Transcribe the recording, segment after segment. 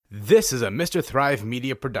This is a Mr. Thrive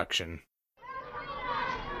Media production.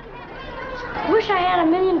 Wish I had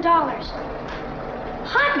 $1 million.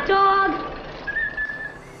 Hot dog!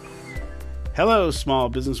 Hello, small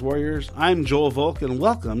business warriors. I'm Joel Volk, and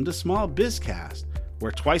welcome to Small Bizcast,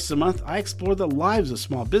 where twice a month I explore the lives of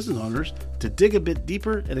small business owners to dig a bit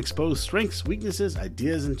deeper and expose strengths, weaknesses,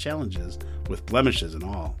 ideas, and challenges with blemishes and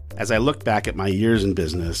all. As I look back at my years in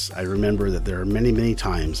business, I remember that there are many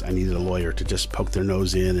times I needed a lawyer to just poke their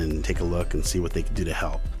nose in and take a look and see what they could do to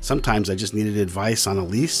help. Sometimes I just needed advice on a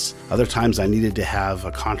lease. Other times I needed to have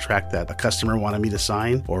a contract that a customer wanted me to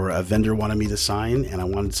sign or a vendor wanted me to sign, and I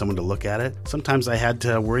wanted someone to look at it. Sometimes I had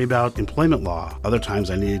to worry about employment law. Other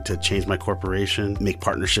times I needed to change my corporation, make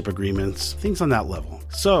partnership agreements, things on that level.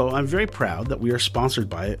 So I'm very proud that we are sponsored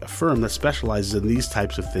by a firm that specializes in these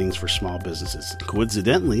types of things for small businesses.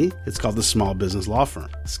 Coincidentally, it's called the Small Business Law Firm.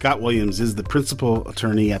 Scott Williams is the principal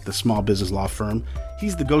attorney at the Small Business Law Firm.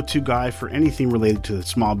 He's the go-to guy for anything related to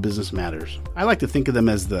small business matters. I like to think of them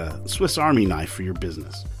as the Swiss Army knife for your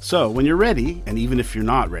business. So when you're ready, and even if you're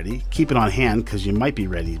not ready, keep it on hand because you might be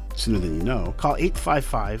ready sooner than you know. Call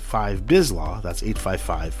 855-5BIZ-LAW. That's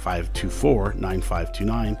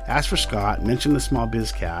 855-524-9529. Ask for Scott, mention the Small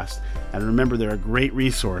Bizcast, and remember they're a great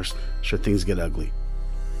resource should things get ugly.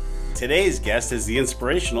 Today's guest is the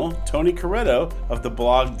inspirational Tony Corretto of the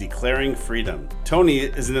blog Declaring Freedom. Tony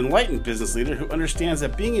is an enlightened business leader who understands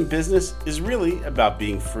that being in business is really about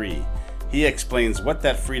being free. He explains what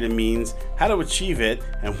that freedom means, how to achieve it,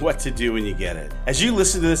 and what to do when you get it. As you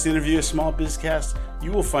listen to this interview of Small Bizcast,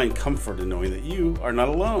 you will find comfort in knowing that you are not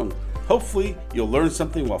alone. Hopefully, you'll learn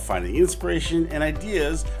something while finding inspiration and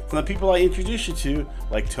ideas from the people I introduce you to,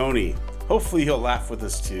 like Tony. Hopefully, you'll laugh with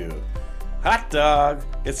us too. Hot dog,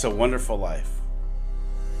 it's a wonderful life.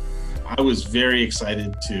 I was very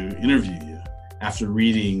excited to interview you after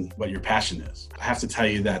reading what your passion is. I have to tell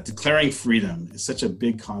you that declaring freedom is such a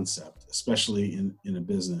big concept, especially in a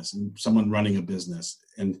business and someone running a business.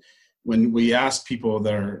 And when we ask people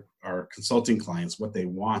that are our consulting clients what they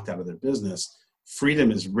want out of their business, freedom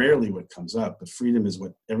is rarely what comes up, but freedom is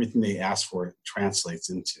what everything they ask for translates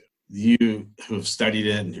into. You who have studied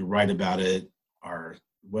it and who write about it are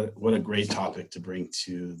what a great topic to bring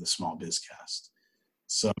to the Small Bizcast.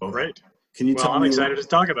 So great. Can you tell I'm excited to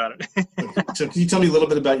talk about it. So can you tell me a little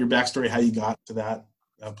bit about your backstory, how you got to that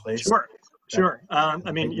place? Sure. How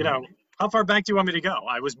far back do you want me to go?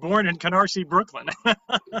 I was born in Canarsie, Brooklyn.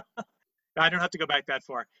 I don't have to go back that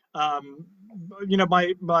far.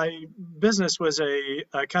 My business was a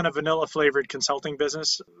kind of vanilla flavored consulting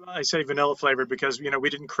business. I say vanilla flavored because, we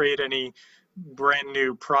didn't create any brand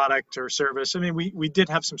new product or service. I mean, we did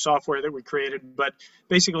have some software that we created, but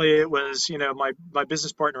basically it was, my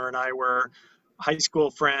business partner and I were high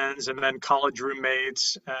school friends and then college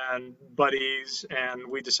roommates and buddies, and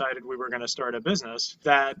we decided we were going to start a business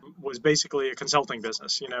that was basically a consulting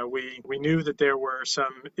business. We knew that there were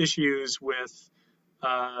some issues with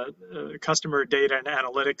customer data and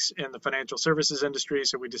analytics in the financial services industry,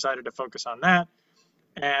 so we decided to focus on that.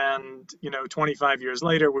 And 25 years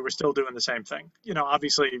later, we were still doing the same thing.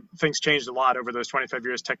 Obviously things changed a lot over those 25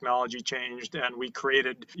 years. Technology changed, and we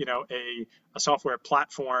created a software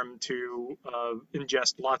platform to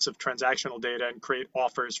ingest lots of transactional data and create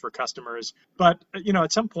offers for customers. But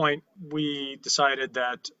at some point we decided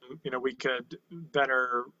that we could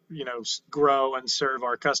better grow and serve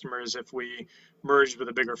our customers if we merged with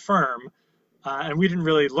a bigger firm. And we didn't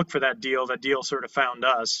really look for that deal. That deal sort of found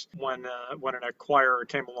us when an acquirer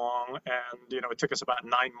came along, and it took us about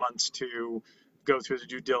 9 months to go through the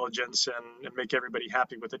due diligence and make everybody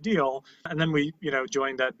happy with the deal. And then we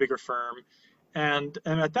joined that bigger firm, and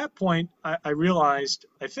at that point I realized,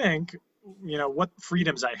 I think, what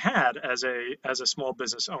freedoms I had as a small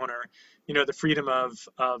business owner. The freedom of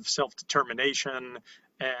self-determination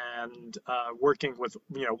and working with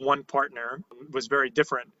one partner was very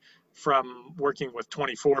different from working with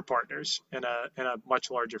 24 partners in a much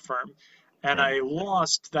larger firm. And I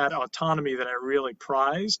lost that autonomy that I really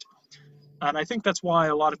prized. And I think that's why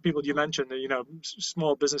a lot of people, you mentioned that,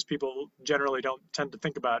 small business people generally don't tend to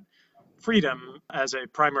think about freedom as a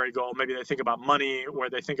primary goal. Maybe they think about money, or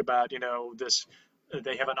they think about,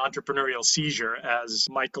 they have an entrepreneurial seizure, as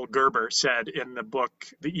Michael Gerber said in the book,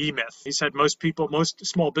 The E-Myth. He said most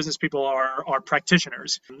small business people are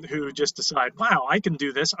practitioners who just decide, wow, I can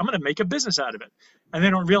do this. I'm going to make a business out of it. And they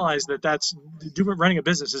don't realize that running a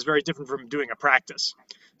business is very different from doing a practice.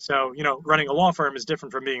 So, running a law firm is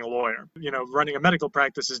different from being a lawyer. Running a medical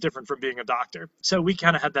practice is different from being a doctor. So we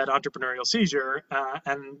kind of had that entrepreneurial seizure.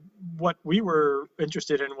 And what we were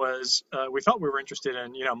interested in was, we thought we were interested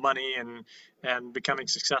in, money and becoming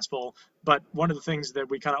successful. But one of the things that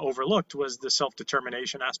we kind of overlooked was the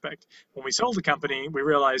self-determination aspect. When we sold the company, we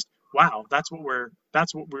realized, wow, that's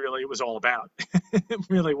what really it was all about. It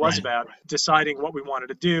really was about deciding what we wanted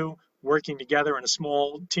to do, working together in a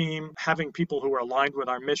small team, having people who were aligned with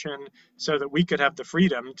our mission so that we could have the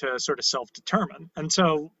freedom to sort of self-determine. And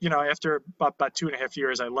so, after about 2.5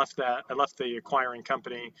 years, I left the acquiring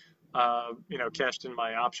company, cashed in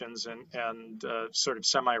my options and sort of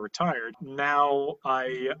semi-retired. Now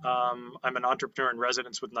I'm an entrepreneur in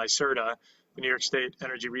residence with NYSERDA, the New York State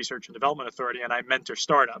Energy Research and Development Authority, and I mentor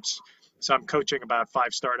startups. So I'm coaching about 5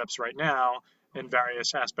 startups right now in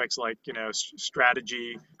various aspects like,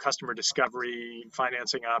 strategy, customer discovery,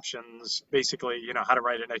 financing options, basically, how to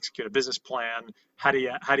write and execute a business plan. How do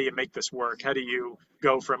you make this work? How do you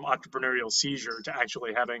go from entrepreneurial seizure to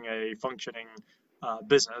actually having a functioning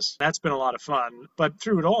business? That's been a lot of fun. But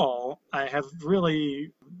through it all, I have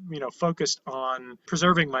really, focused on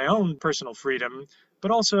preserving my own personal freedom, but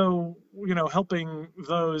also, helping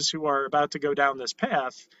those who are about to go down this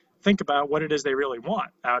path think about what it is they really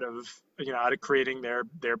want out of creating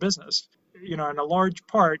their business. In a large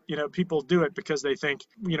part, people do it because they think,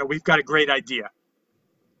 we've got a great idea.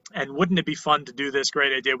 And wouldn't it be fun to do this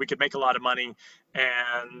great idea? We could make a lot of money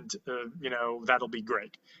and, that'll be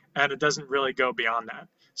great. And it doesn't really go beyond that.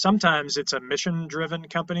 Sometimes it's a mission-driven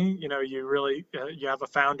company. You have a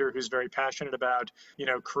founder who's very passionate about,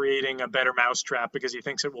 creating a better mousetrap because he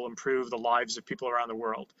thinks it will improve the lives of people around the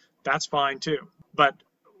world. That's fine too. But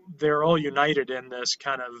they're all united in this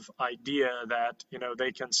kind of idea that,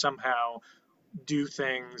 they can somehow do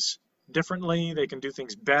things differently. They can do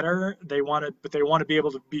things better. But they want to be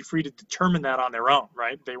able to be free to determine that on their own,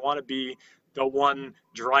 right? They want to be the one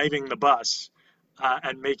driving the bus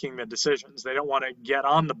and making the decisions. They don't want to get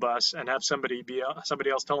on the bus and have somebody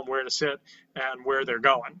else tell them where to sit and where they're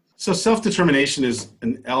going. So self-determination is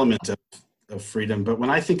an element of freedom. But when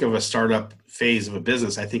I think of a startup phase of a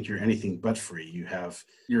business, I think you're anything but free.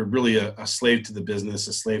 You're really a slave to the business,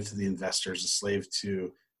 a slave to the investors, a slave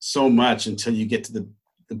to so much until you get to the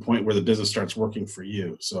point where the business starts working for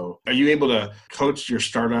you. So are you able to coach your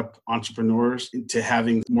startup entrepreneurs into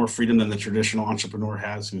having more freedom than the traditional entrepreneur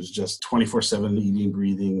has, who's just 24/7 eating,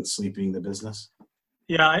 breathing, sleeping the business?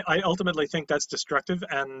 Yeah, I ultimately think that's destructive,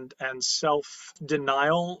 and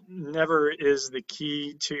self-denial never is the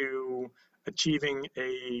key to achieving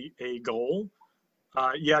a goal.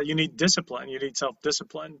 You need discipline, you need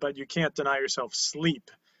self-discipline, but you can't deny yourself sleep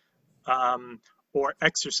or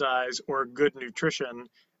exercise or good nutrition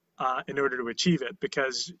in order to achieve it,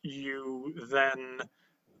 because you then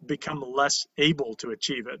become less able to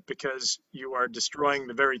achieve it because you are destroying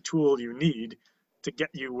the very tool you need to get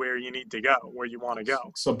you where you need to go, where you want to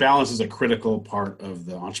go. So balance is a critical part of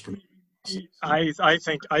the entrepreneur. I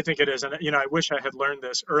think it is, and I wish I had learned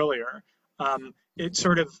this earlier. It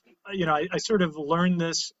sort of, I sort of learned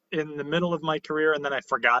this in the middle of my career, and then I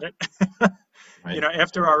forgot it. Right.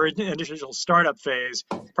 After our initial startup phase,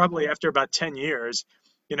 probably after about 10 years,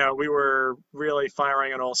 we were really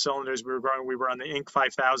firing on all cylinders. We were growing. We were on the Inc.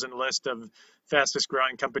 5000 list of fastest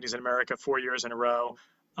growing companies in America 4 years in a row.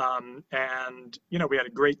 And, we had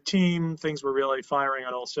a great team. Things were really firing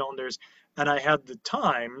on all cylinders. And I had the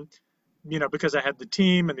time, because I had the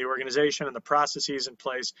team and the organization and the processes in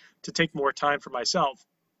place to take more time for myself.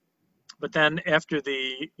 But then after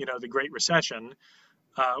the Great Recession,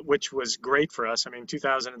 which was great for us. I mean,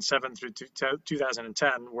 2007 through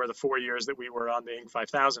 2010 were the 4 years that we were on the Inc.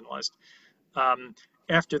 5000 list.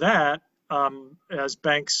 After that, as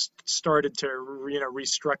banks started to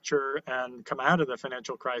restructure and come out of the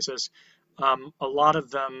financial crisis, a lot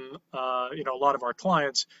of them, a lot of our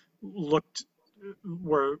clients were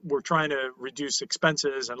trying to reduce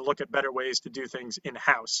expenses and look at better ways to do things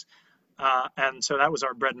in-house. And so that was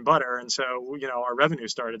our bread and butter. And so, our revenue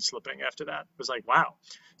started slipping after that. It was like, wow.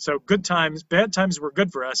 So bad times were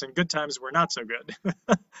good for us and good times were not so good.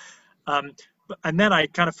 And then I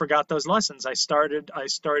kind of forgot those lessons. I started,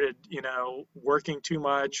 working too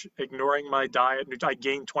much, ignoring my diet. I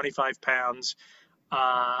gained 25 pounds.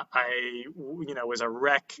 I was a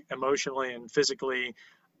wreck emotionally and physically,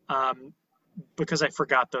 because I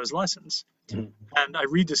forgot those lessons. And I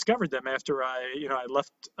rediscovered them after I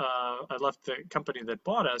left the company that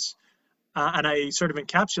bought us, and I sort of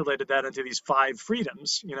encapsulated that into these 5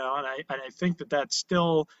 freedoms, and I think that that's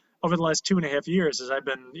still, over the last 2.5 years, as I've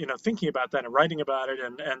been, thinking about that and writing about it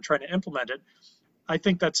and trying to implement it, I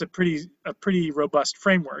think that's a pretty robust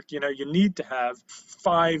framework. You need to have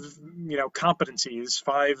five, competencies,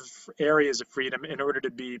 five areas of freedom in order to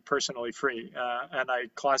be personally free. And I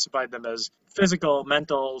classified them as physical,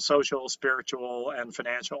 mental, social, spiritual, and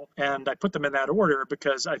financial. And I put them in that order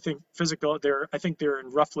because I think they're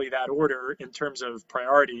in roughly that order in terms of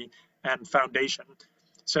priority and foundation.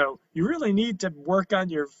 So you really need to work on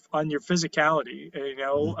your physicality.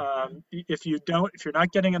 If you're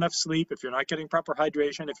not getting enough sleep, if you're not getting proper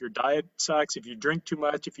hydration, if your diet sucks, if you drink too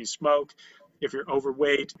much, if you smoke, if you're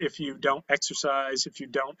overweight, if you don't exercise, if you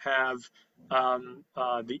don't have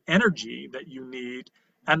the energy that you need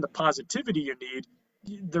and the positivity you need,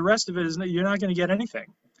 the rest of it is you're not going to get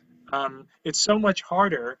anything. It's so much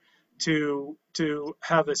harder to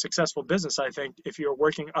have a successful business, I think, if you're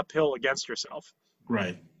working uphill against yourself.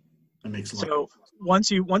 Right. That makes a lot. So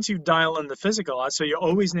once you dial in the physical, so you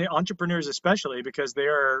always need entrepreneurs, especially because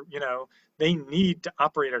they need to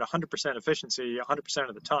operate at 100% efficiency 100%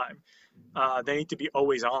 of the time. They need to be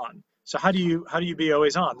always on. So how do you be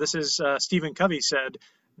always on? This is Stephen Covey said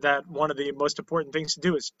that one of the most important things to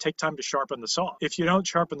do is take time to sharpen the saw. If you don't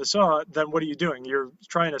sharpen the saw, then what are you doing? You're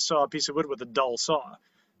trying to saw a piece of wood with a dull saw.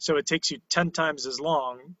 So it takes you 10 times as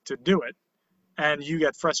long to do it, and you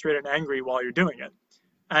get frustrated and angry while you're doing it.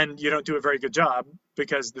 And you don't do a very good job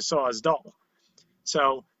because the saw is dull.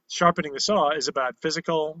 So sharpening the saw is about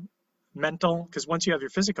physical, mental, because once you have your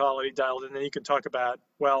physicality dialed in, then you can talk about,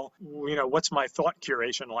 well, what's my thought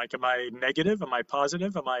curation like? Am I negative? Am I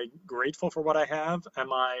positive? Am I grateful for what I have?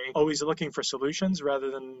 Am I always looking for solutions rather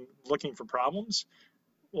than looking for problems?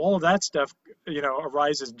 All of that stuff,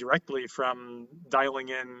 arises directly from dialing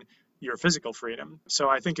in your physical freedom. So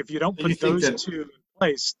I think if you don't put those two in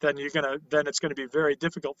place, then it's going to be very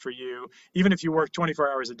difficult for you, even if you work 24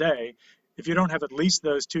 hours a day. If you don't have at least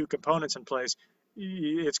those two components in place,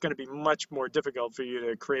 it's going to be much more difficult for you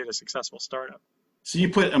to create a successful startup. So you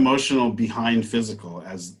put emotional behind physical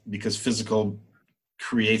because physical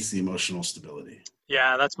creates the emotional stability.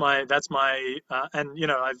 Yeah, that's my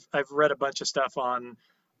and I've read a bunch of stuff on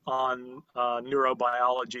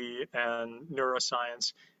neurobiology and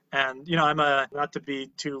neuroscience. And I'm not to be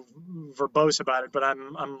too verbose about it, but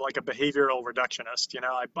I'm like a behavioral reductionist.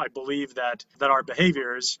 I believe that our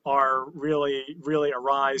behaviors are really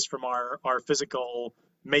arise from our physical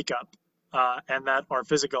makeup, and that our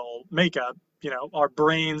physical makeup, our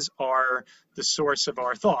brains are the source of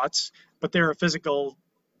our thoughts, but they're a physical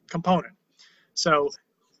component. So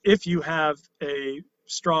if you have a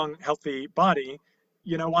strong, healthy body,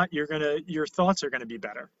 you know what? Your thoughts are going to be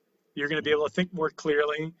better. You're going to be able to think more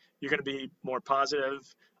clearly. You're going to be more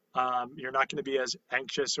positive. You're not going to be as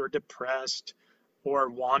anxious or depressed or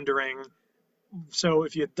wandering. So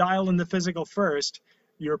if you dial in the physical first,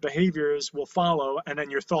 your behaviors will follow, and then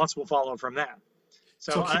your thoughts will follow from that.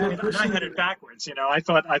 So I had it backwards. I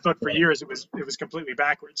thought for years it was completely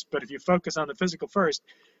backwards. But if you focus on the physical first,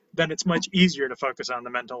 then it's much easier to focus on the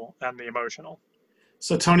mental and the emotional.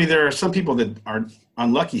 So Tony, there are some people that are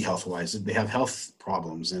unlucky health-wise. They have health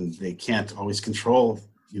problems and they can't always control,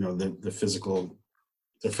 the physical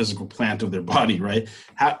plant of their body, right?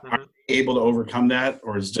 How are they able to overcome that,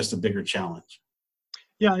 or is it just a bigger challenge?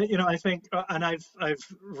 Yeah, I think, and I've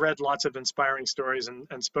read lots of inspiring stories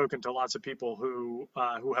and spoken to lots of people who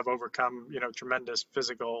have overcome, tremendous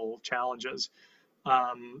physical challenges.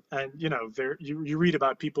 And you read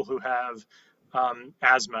about people who have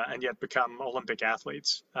asthma and yet become Olympic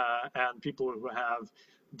athletes, and people who have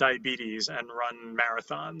diabetes and run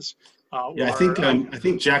marathons. I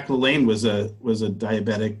think Jack LaLanne was a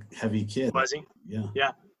diabetic heavy kid. Was he? Yeah.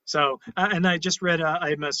 Yeah. So, and I just read,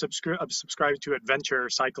 I'm subscribed to Adventure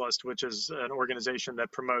Cyclist, which is an organization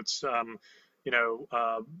that promotes,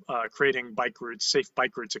 creating safe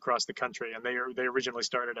bike routes across the country. And they originally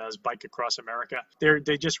started as Bike Across America.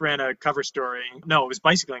 They just ran a cover story. No, it was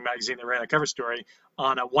Bicycling Magazine that ran a cover story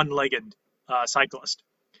on a one-legged cyclist.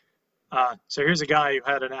 So here's a guy who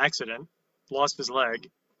had an accident, lost his leg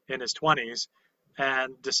in his 20s,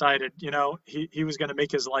 and decided, he was going to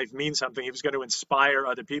make his life mean something. He was going to inspire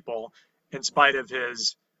other people in spite of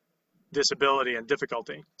his disability and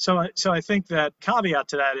difficulty. So I think that caveat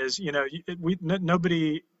to that is,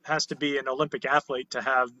 nobody has to be an Olympic athlete to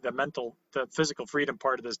have the physical freedom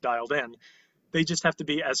part of this dialed in. They just have to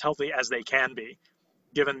be as healthy as they can be,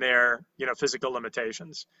 given their, physical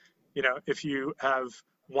limitations. If you have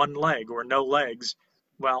one leg or no legs,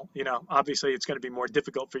 well, obviously it's going to be more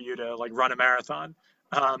difficult for you to run a marathon,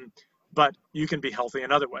 but you can be healthy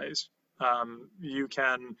in other ways. You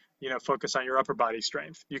can, focus on your upper body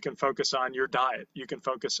strength. You can focus on your diet. You can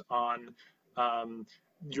focus on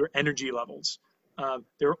your energy levels.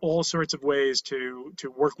 there are all sorts of ways to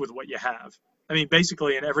work with what you have. I mean,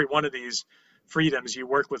 basically, in every one of these freedoms, you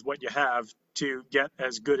work with what you have to get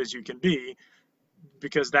as good as you can be,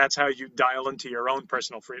 because that's how you dial into your own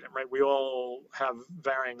personal freedom, right? We all have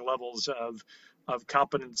varying levels of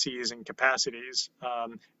competencies and capacities,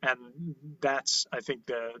 and that's, I think,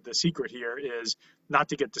 the secret here is not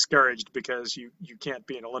to get discouraged because you can't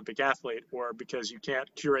be an Olympic athlete, or because you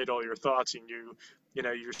can't curate all your thoughts and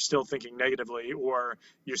you're still thinking negatively, or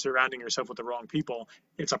you're surrounding yourself with the wrong people.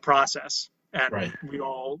 It's a process, and Right. we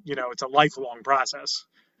all, it's a lifelong process,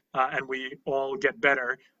 and we all get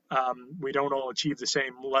better. We don't all achieve the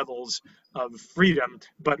same levels of freedom,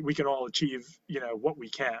 but we can all achieve, what we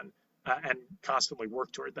can, and constantly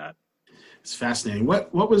work toward that. It's fascinating.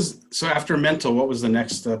 What was, so after mental, what was the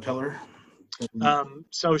next pillar?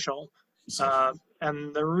 Social.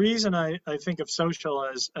 And the reason I think of social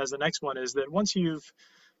as the next one is that once you've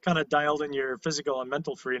kind of dialed in your physical and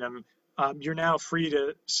mental freedom, you're now free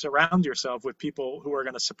to surround yourself with people who are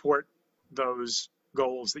going to support those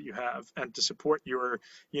goals that you have, and to support your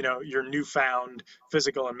newfound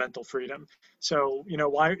physical and mental freedom. So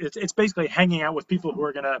why it's basically hanging out with people who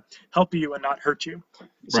are going to help you and not hurt you.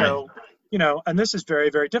 So and this is very,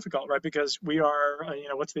 very difficult, right? Because we are,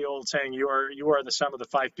 what's the old saying? You are the sum of the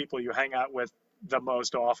 5 people you hang out with the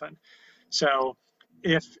most often. So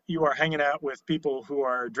if you are hanging out with people who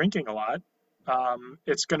are drinking a lot,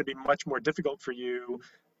 it's going to be much more difficult for you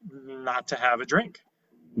not to have a drink.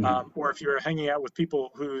 Or if you're hanging out with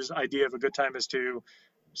people whose idea of a good time is to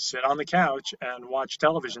sit on the couch and watch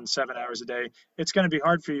television 7 hours a day, it's going to be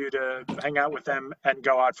hard for you to hang out with them and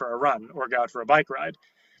go out for a run or go out for a bike ride.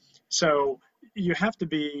 So you have to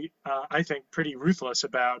be, I think, pretty ruthless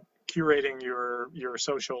about curating your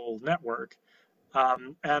social network.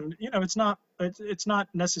 And it's not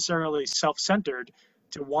necessarily self-centered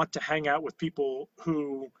to want to hang out with people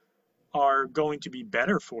who are going to be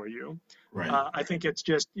better for you. Right. I think it's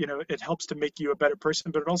just, it helps to make you a better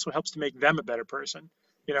person, but it also helps to make them a better person.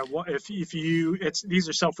 These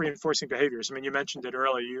are self-reinforcing behaviors. I mean, you mentioned it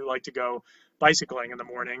earlier. You like to go bicycling in the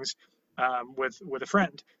mornings with a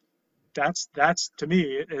friend. That's to me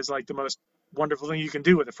is like the most wonderful thing you can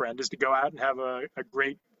do with a friend, is to go out and have a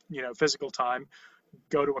great, physical time,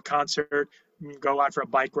 go to a concert, go out for a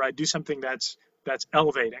bike ride, do something that's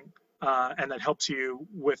elevating, and that helps you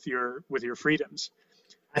with your freedoms.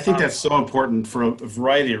 I think that's so important for a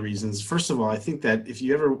variety of reasons. First of all, I think that if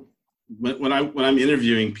you ever, when I'm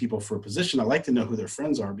interviewing people for a position, I like to know who their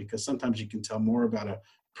friends are, because sometimes you can tell more about a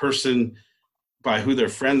person by who their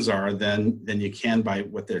friends are than you can by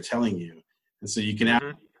what they're telling you. And so you can ask,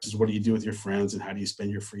 what do you do with your friends, and how do you spend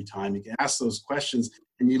your free time? You can ask those questions,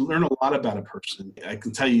 and you learn a lot about a person. I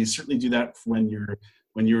can tell you certainly do that when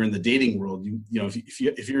you're in the dating world.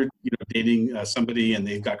 If you're dating somebody and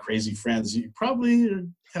they've got crazy friends, you probably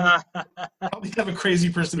have a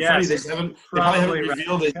crazy person in front of you. They probably haven't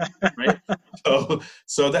revealed it, right?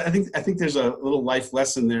 So that, I think there's a little life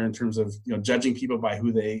lesson there in terms of judging people by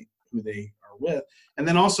who they are with. And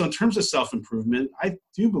then also in terms of self-improvement, I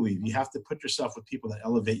do believe you have to put yourself with people that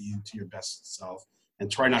elevate you to your best self, and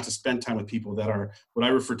try not to spend time with people that are what I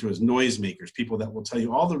refer to as noisemakers, people that will tell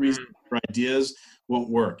you all the reasons your ideas won't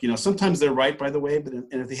work. Sometimes they're right, by the way, and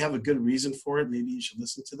if they have a good reason for it, maybe you should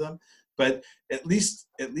listen to them. But at least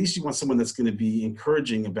you want someone that's going to be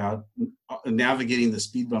encouraging about navigating the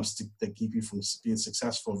speed bumps that keep you from being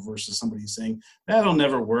successful, versus somebody saying, that'll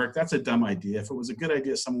never work. That's a dumb idea. If it was a good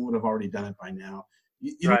idea, someone would have already done it by now.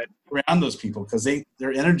 You don't around those people, because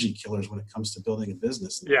they're energy killers when it comes to building a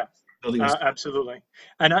business. Yeah. Absolutely.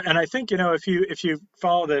 And I think, if you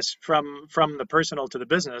follow this from the personal to the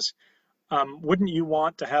business, wouldn't you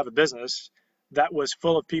want to have a business that was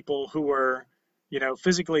full of people who were,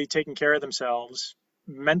 physically taking care of themselves,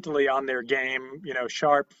 mentally on their game,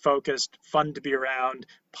 sharp, focused, fun to be around,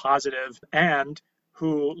 positive, and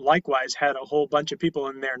who likewise had a whole bunch of people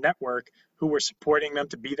in their network who were supporting them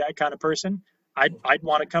to be that kind of person? I'd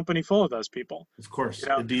want a company full of those people. Of course.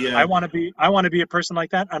 I want to be a person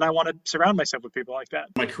like that, and I want to surround myself with people like that.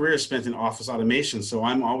 My career is spent in office automation, so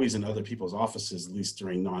I'm always in other people's offices, at least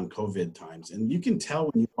during non-COVID times. And you can tell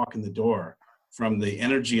when you walk in the door from the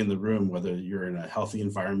energy in the room, whether you're in a healthy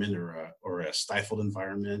environment or a stifled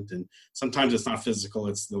environment. And sometimes it's not physical,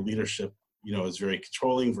 it's the leadership, is very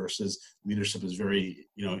controlling versus leadership is very,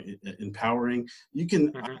 empowering. You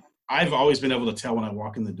can, I've always been able to tell when I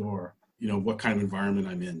walk in the door, what kind of environment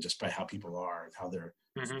I'm in, just by how people are and how their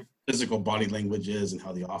physical body language is, and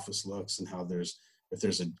how the office looks, and how if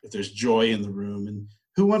there's joy in the room. And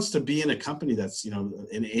who wants to be in a company that's, an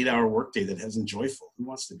 8-hour workday that isn't joyful? Who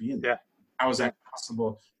wants to be in there? Yeah. How is that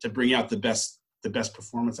possible to bring out the best the best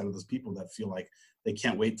performance out of those people that feel like they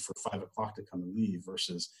can't wait for 5 o'clock to come and leave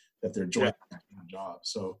versus that they're joining the job.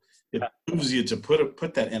 So it moves you to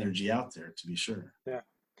put that energy out there, to be sure. Yeah.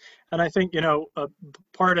 And I think,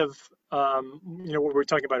 part of, what we were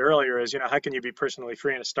talking about earlier is, how can you be personally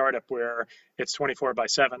free in a startup where it's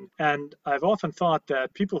 24/7? And I've often thought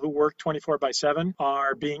that people who work 24/7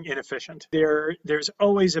 are being inefficient. There's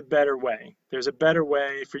always a better way. There's a better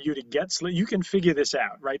way for you to get sleep. You can figure this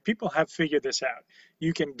out, right? People have figured this out.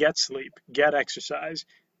 You can get sleep, get exercise,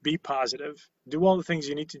 be positive, do all the things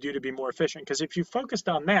you need to do to be more efficient. Because if you focused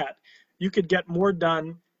on that, you could get more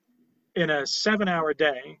done in a 7-hour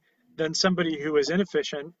day than somebody who is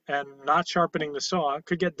inefficient and not sharpening the saw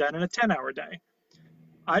could get done in a 10-hour day.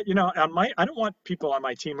 I don't want people on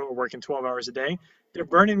my team who are working 12 hours a day. They're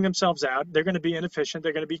burning themselves out. They're going to be inefficient.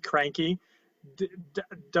 They're going to be cranky.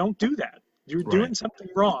 Don't do that. You're doing something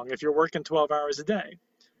wrong if you're working 12 hours a day.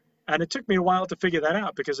 And it took me a while to figure that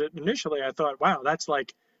out, because initially I thought, wow, that's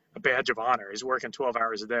like a badge of honor. He's working 12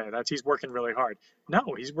 hours a day. He's working really hard. No,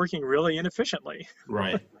 he's working really inefficiently.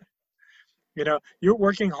 Right. You're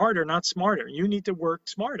working harder, not smarter. You need to work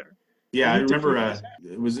smarter. Yeah, I remember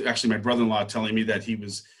it was actually my brother-in-law telling me that he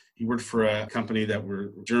worked for a company that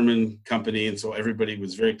were a German company, and so everybody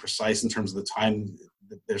was very precise in terms of the time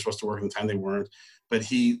that they're supposed to work and the time they weren't. But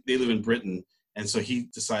they live in Britain, and so he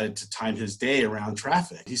decided to time his day around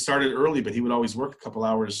traffic. He started early, but he would always work a couple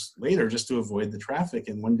hours later just to avoid the traffic.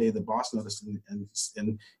 And one day the boss noticed,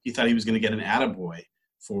 and he thought he was going to get an attaboy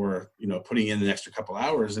for putting in an extra couple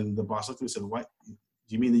hours, and the boss looked at him and said, "What? Do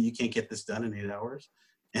you mean that you can't get this done in 8 hours?"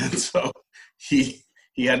 And so he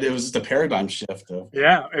had, it was just a paradigm shift of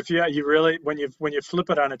you really, when you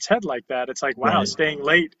flip it on its head like that, it's like, wow, staying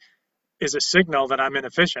late is a signal that I'm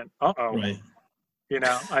inefficient. Right.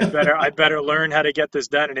 I better learn how to get this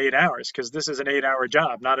done in 8 hours, because this is an 8-hour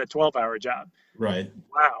job, not a 12-hour job. Right.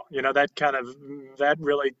 Wow, that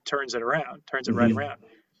really turns it around, right around.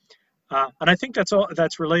 And I think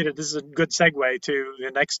that's related. This is a good segue to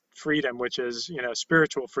the next freedom, which is,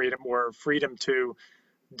 spiritual freedom, or freedom to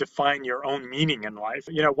define your own meaning in life.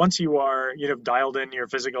 Once you are, dialed in your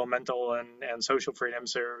physical, mental, and social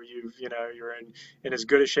freedoms, or you're in as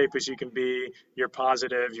good a shape as you can be, you're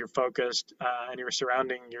positive, you're focused, and you're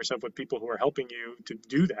surrounding yourself with people who are helping you to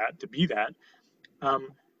do that, to be that,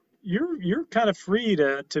 you're kind of free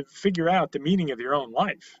to figure out the meaning of your own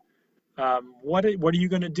life. What are you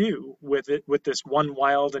going to do with this one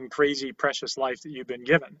wild and crazy, precious life that you've been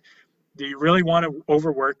given? Do you really want to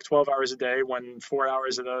overwork 12 hours a day when 4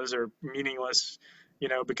 hours of those are meaningless,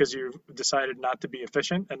 because you've decided not to be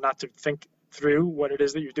efficient and not to think through what it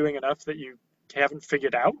is that you're doing enough that you haven't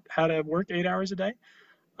figured out how to work 8 hours a day?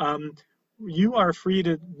 You are free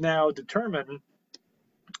to now determine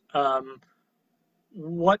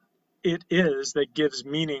what it is that gives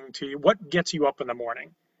meaning to you, what gets you up in the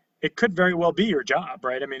morning. It could very well be your job,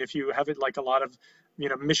 right? I mean, if you have it like a lot of,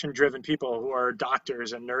 mission-driven people who are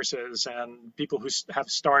doctors and nurses, and people who have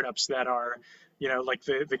startups that are, like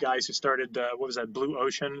the guys who started, Blue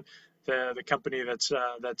Ocean, the company that's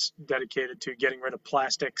dedicated to getting rid of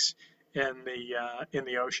plastics in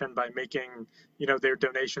the ocean by making, their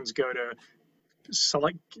donations go to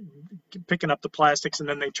picking up the plastics, and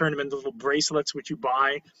then they turn them into little bracelets which you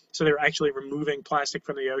buy. So they're actually removing plastic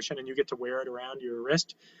from the ocean, and you get to wear it around your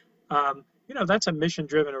wrist. That's a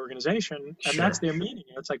mission-driven organization, and that's their meaning.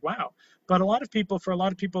 It's like, wow. But for a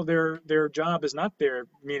lot of people, their job is not their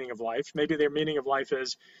meaning of life. Maybe their meaning of life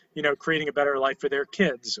is, creating a better life for their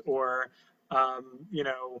kids, or,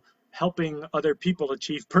 helping other people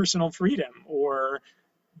achieve personal freedom, or,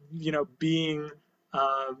 being,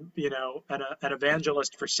 an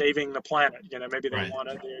evangelist for saving the planet. Maybe they want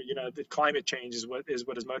to, the climate change is what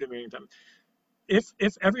is motivating them.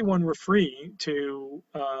 If everyone were free to,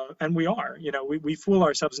 and we are, we fool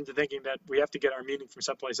ourselves into thinking that we have to get our meaning from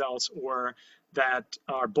someplace else, or that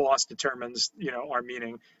our boss determines, our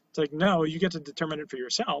meaning. It's like, no, you get to determine it for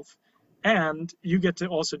yourself. And you get to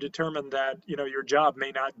also determine that, your job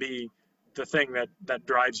may not be the thing that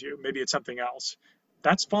drives you. Maybe it's something else.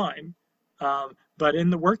 That's fine. But in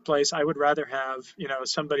the workplace, I would rather have,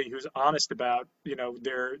 somebody who's honest about,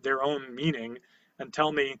 their own meaning, and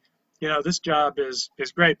tell me, this job is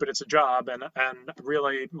great, but it's a job, and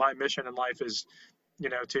really my mission in life is,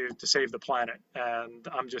 to save the planet, and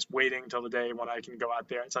I'm just waiting till the day when I can go out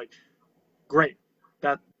there. It's like, great,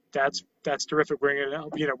 that's terrific. We're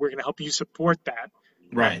going to help you support that.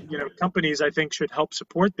 Right. And, companies, I think, should help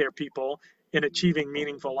support their people in achieving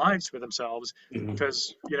meaningful lives for themselves,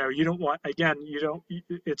 because you don't want, again,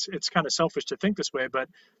 it's kind of selfish to think this way, but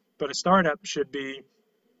a startup should be,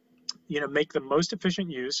 make the most efficient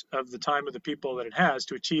use of the time of the people that it has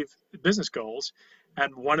to achieve business goals.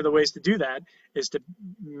 And one of the ways to do that is to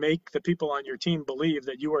make the people on your team believe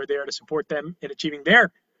that you are there to support them in achieving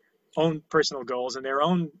their own personal goals and their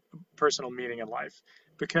own personal meaning in life,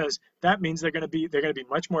 because that means they're going to be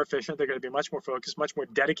much more efficient. They're going to be much more focused, much more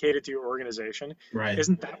dedicated to your organization. Right.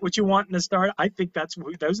 Isn't that what you want in a startup? I think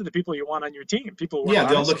those are the people you want on your team. People who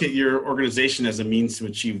they'll look at your organization as a means to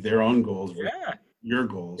achieve their own goals. Yeah. Your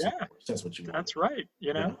goals. Yeah. That's what you want. That's right.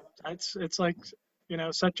 It's like,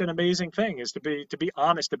 such an amazing thing is to be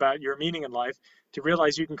honest about your meaning in life, to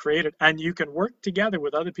realize you can create it and you can work together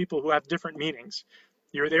with other people who have different meanings.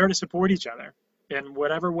 You're there to support each other in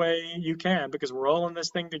whatever way you can, because we're all in this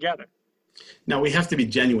thing together. Now, we have to be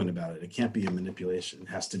genuine about it. It can't be a manipulation. It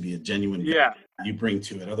has to be a genuine you bring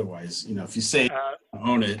to it. Otherwise, if you say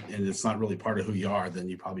own it and it's not really part of who you are, then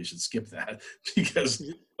you probably should skip that, because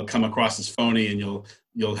it'll come across as phony and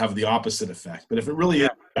you'll have the opposite effect. But if it really is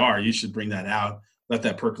who you are, you should bring that out, let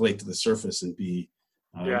that percolate to the surface, and be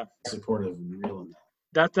supportive and real in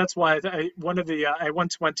that. That's why I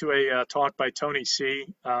once went to a talk by Tony C,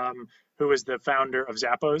 who is the founder of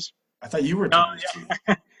Zappos. I thought you were Tony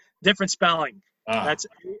C. Different spelling. That's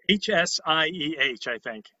HSIEH, I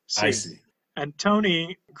think. C. I see. And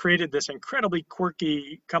Tony created this incredibly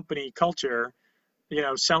quirky company culture,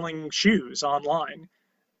 selling shoes online.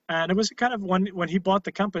 And it was kind of when he bought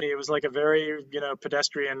the company, it was like a very,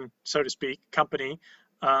 pedestrian, so to speak, company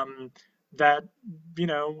that,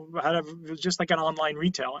 was just like an online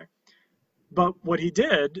retailer. But what he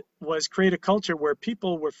did was create a culture where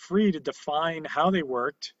people were free to define how they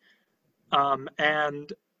worked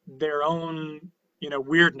and their own,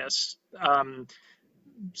 weirdness.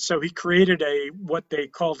 So he created what they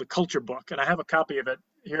called a culture book, and I have a copy of it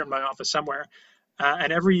here in my office somewhere.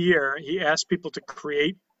 And every year he asked people to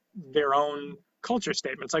create their own culture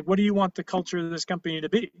statements, like, what do you want the culture of this company to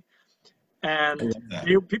be? And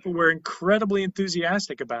people were incredibly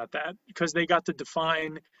enthusiastic about that, because they got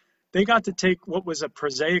to take what was a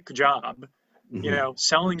prosaic job,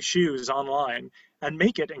 selling shoes online, and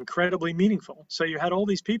make it incredibly meaningful. So you had all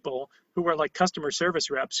these people who were like customer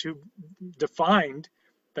service reps who defined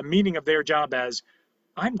the meaning of their job as,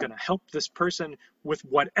 I'm going to help this person with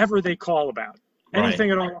whatever they call about,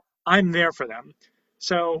 anything at all. I'm there for them.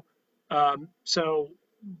 So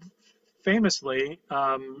famously,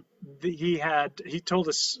 he told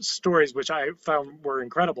us stories which I found were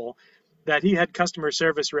incredible, that he had customer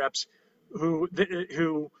service reps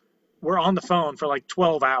who were on the phone for like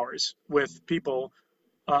 12 hours with people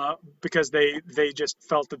because they just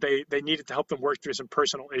felt that they needed to help them work through some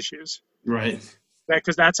personal issues. Right.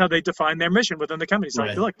 Because that's how they define their mission within the company. It's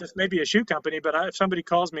like, look, this may be a shoe company, but if somebody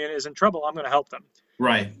calls me and is in trouble, I'm going to help them.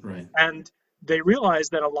 Right. And they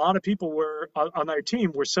realized that a lot of people were on their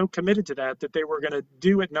team were so committed to that they were going to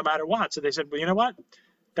do it no matter what. So they said, well, you know what?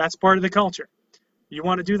 That's part of the culture. You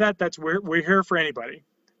want to do that? We're here for anybody.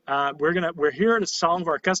 We're here to solve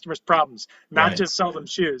our customers' problems, not just sell them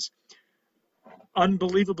shoes.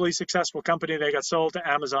 Unbelievably successful company. They got sold to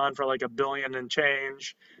Amazon for like $1 billion and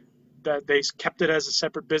change. That they kept it as a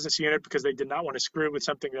separate business unit because they did not want to screw with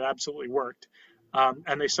something that absolutely worked.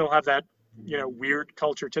 And they still have that, weird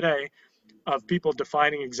culture today of people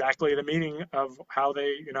defining exactly the meaning of how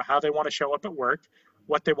they want to show up at work,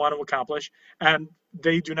 what they want to accomplish. And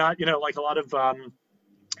they do not, like a lot of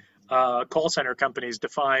call center companies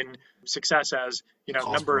define success as,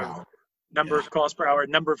 number of calls per hour,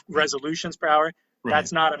 number of resolutions per hour. Right.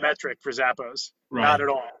 That's not a metric for Zappos. Right. Not at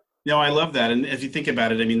all. No, I love that. And if you think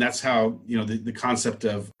about it, I mean, that's how, the concept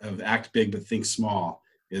of act big but think small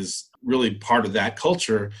is really part of that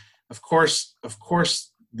culture. Of course,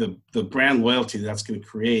 the brand loyalty that's going to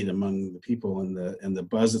create among the people and the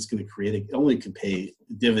buzz it's going to create, it only can pay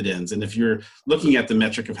dividends. And if you're looking at the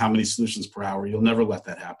metric of how many solutions per hour, you'll never let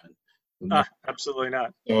that happen. Absolutely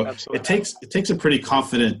not. So absolutely it takes a pretty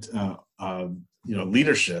confident,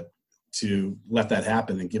 leadership to let that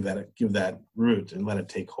happen and give that root and let it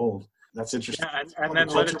take hold. That's interesting. Yeah, and then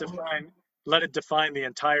let it define the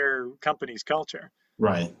entire company's culture.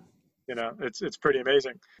 Right. It's pretty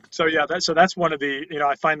amazing. So yeah, that's one of the,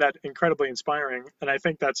 I find that incredibly inspiring, and I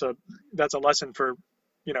think that's a lesson for,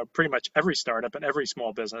 pretty much every startup and every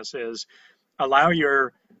small business is allow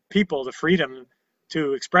your people the freedom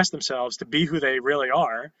to express themselves, to be who they really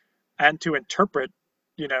are, and to interpret,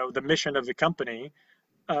 the mission of the company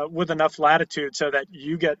with enough latitude so that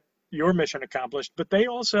you get your mission accomplished, but they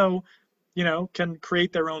also, can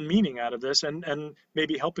create their own meaning out of this and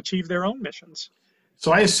maybe help achieve their own missions.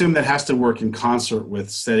 So I assume that has to work in concert with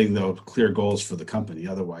setting those clear goals for the company.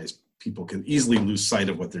 Otherwise, people can easily lose sight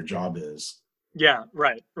of what their job is. Yeah,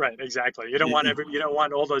 right, exactly. You don't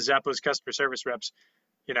want all those Zappos customer service reps,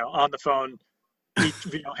 on the phone,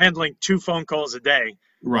 handling 2 phone calls a day,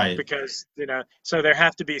 Right. because so there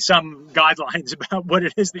have to be some guidelines about what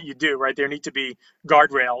it is that you do, right? There need to be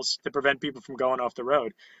guardrails to prevent people from going off the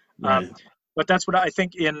road. Right. um, but that's what I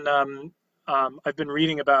think I've been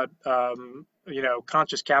reading about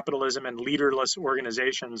conscious capitalism and leaderless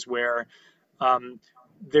organizations where um,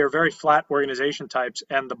 they're very flat organization types,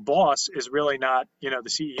 and the boss is really not the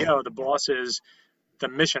CEO. The boss is the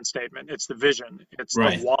mission statement, it's the vision, it's the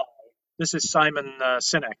Right. why. This is Simon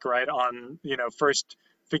Sinek, right? On first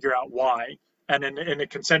figure out why, and in a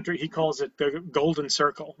concentric, he calls it the golden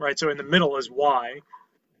circle, right? So in the middle is why,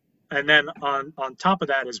 and then on top of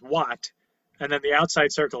that is what, and then the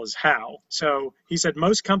outside circle is how. So he said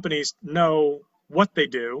most companies know what they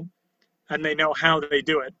do and they know how they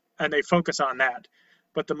do it and they focus on that,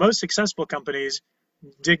 but the most successful companies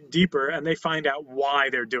dig deeper and they find out why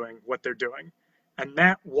they're doing what they're doing. And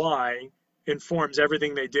that why informs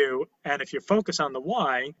everything they do. And if you focus on the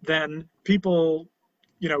why, then people,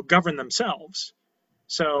 govern themselves.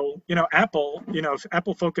 So, Apple, if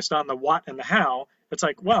Apple focused on the what and the how, it's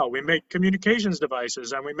like, well, we make communications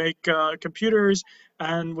devices and we make computers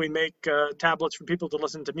and we make tablets for people to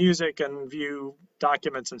listen to music and view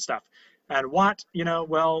documents and stuff. And what,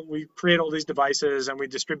 well, we create all these devices and we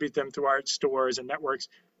distribute them through our stores and networks.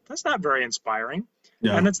 That's not very inspiring.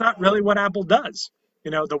 And Yeah. that's not really what Apple does.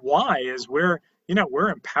 The why is we're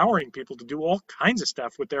empowering people to do all kinds of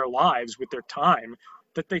stuff with their lives, with their time,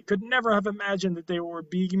 that they could never have imagined that they were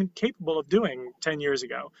being even capable of doing 10 years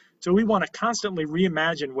ago. So we want to constantly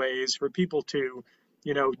reimagine ways for people to,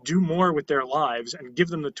 do more with their lives and give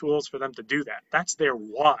them the tools for them to do that. That's their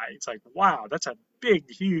why. It's like, wow, that's a big,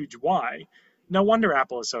 huge why. No wonder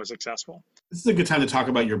Apple is so successful. This is a good time to talk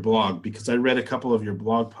about your blog because I read a couple of your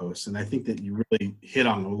blog posts and I think that you really hit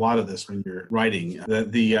on a lot of this when you're writing.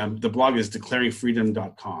 The blog is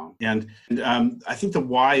declaringfreedom.com. And I think the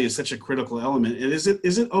why is such a critical element. And is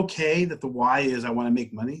it okay that the why is I want to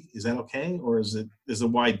make money? Is that okay? Or is the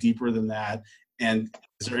why deeper than that? And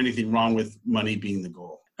is there anything wrong with money being the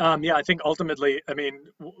goal? Yeah, I think ultimately, I mean,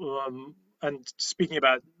 and speaking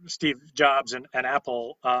about Steve Jobs and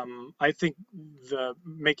Apple, I think the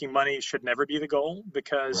making money should never be the goal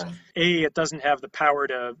because Right. A, it doesn't have the power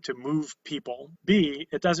to move people. B,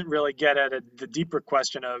 it doesn't really get at the deeper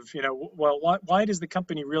question of, well, why does the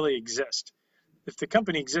company really exist? If the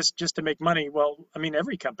company exists just to make money, well, I mean,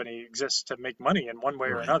 every company exists to make money in one way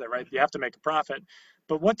or Right. another, right? You have to make a profit.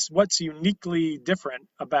 But what's uniquely different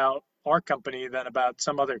about our company than about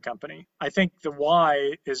some other company? I think the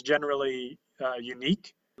why is generally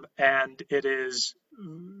unique, and it is,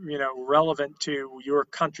 relevant to your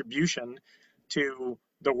contribution to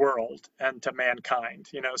the world and to mankind.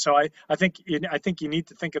 So I think you need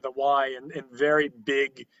to think of the why in very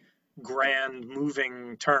big, grand,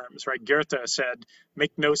 moving terms, right? Goethe said,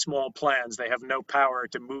 make no small plans, they have no power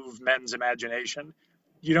to move men's imagination.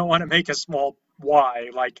 You don't want to make a small why,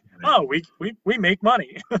 like, oh, we make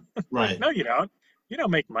money. Like, Right. no, you don't. You don't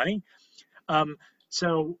make money. Um,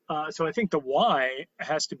 so I think the why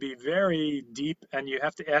has to be very deep, and you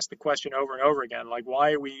have to ask the question over and over again, like,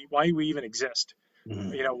 why we even exist?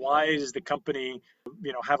 Mhm. Why does the company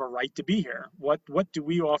have a right to be here? What do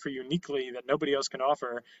we offer uniquely that nobody else can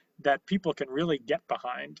offer that people can really get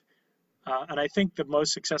behind? And I think the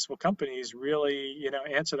most successful companies really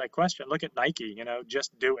answer that question. Look at Nike,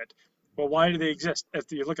 just do it. Well, why do they exist?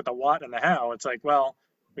 If you look at the what and the how, it's like, well,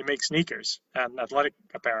 we make sneakers and athletic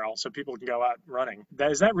apparel so people can go out running.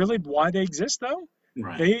 Is that really why they exist though?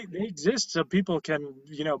 Right. They exist so people can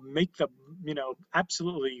make the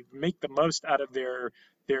absolutely make the most out of their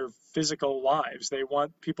physical lives. They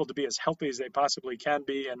want people to be as healthy as they possibly can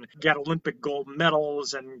be and get Olympic gold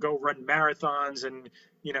medals and go run marathons and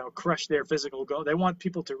crush their physical goal. They want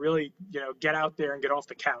people to really get out there and get off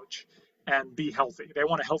the couch and be healthy. They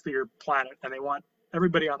want a healthier planet, and they want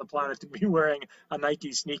everybody on the planet to be wearing a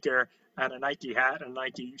Nike sneaker and a Nike hat and a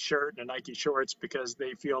Nike shirt and Nike shorts because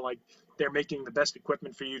they feel like they're making the best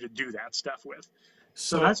equipment for you to do that stuff with.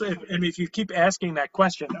 So So that's, and if you keep asking that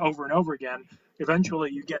question over and over again,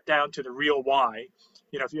 eventually you get down to the real why.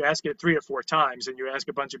 If you ask it 3 or 4 times and you ask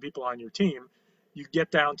a bunch of people on your team, you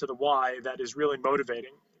get down to the why that is really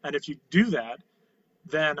motivating. And if you do that,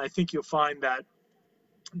 then I think you'll find that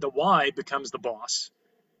the why becomes the boss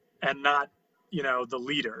and not the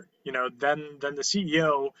leader. Then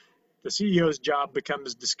the CEO's job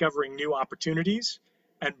becomes discovering new opportunities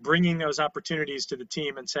and bringing those opportunities to the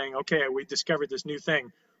team and saying, okay, we discovered this new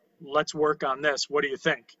thing, let's work on this, what do you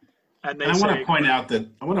think? and they And I want say, to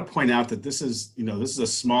point out that this is a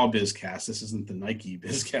small biz cast. This isn't the Nike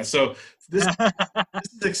biz cast. So this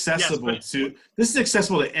is accessible this is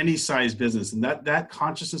accessible to any size business, and that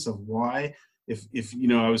consciousness of why. If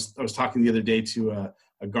I was talking the other day to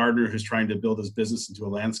a gardener who's trying to build his business into a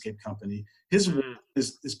landscape company. His why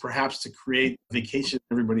is perhaps to create vacation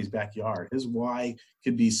in everybody's backyard. His why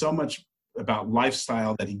could be so much about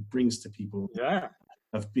lifestyle that he brings to people,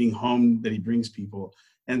 of being home that he brings people.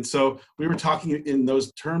 And so we were talking in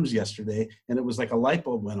those terms yesterday, and it was like a light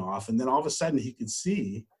bulb went off, and then all of a sudden he could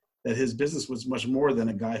see that his business was much more than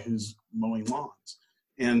a guy who's mowing lawns.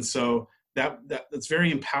 And so that's very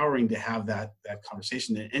empowering to have that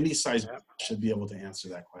conversation, and any size should be able to answer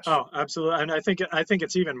that question. Oh, absolutely. And I think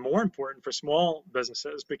it's even more important for small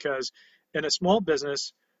businesses, because in a small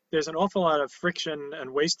business, there's an awful lot of friction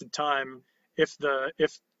and wasted time if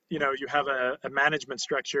you have a management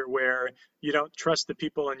structure where you don't trust the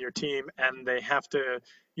people in your team, and they have to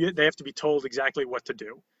be told exactly what to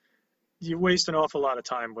do. You waste an awful lot of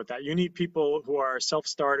time with that. You need people who are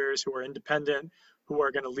self-starters, who are independent, who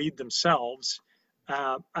are going to lead themselves.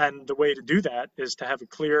 And the way to do that is to have a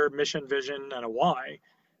clear mission, vision, and a why.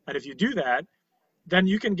 And if you do that, then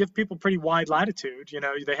you can give people pretty wide latitude.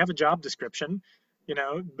 They have a job description,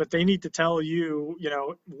 but they need to tell you,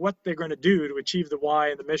 what they're going to do to achieve the why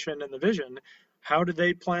and the mission and the vision. How do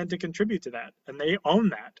they plan to contribute to that? And they own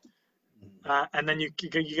that. And then you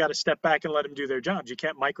got to step back and let them do their jobs. You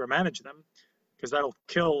can't micromanage them, because that'll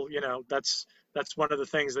kill, that's one of the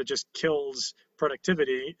things that just kills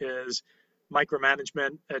productivity is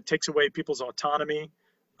micromanagement. It takes away people's autonomy.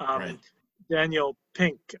 Right. Daniel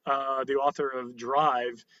Pink, the author of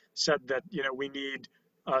Drive, said that, we need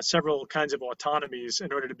several kinds of autonomies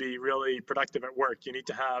in order to be really productive at work. You need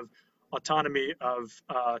to have autonomy of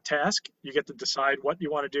task. You get to decide what you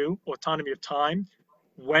want to do. Autonomy of time,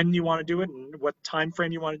 when you want to do it and what time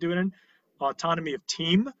frame you want to do it in. Autonomy of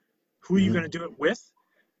team, who are you going to do it with?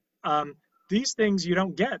 These things you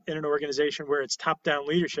don't get in an organization where it's top-down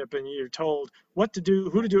leadership and you're told what to do,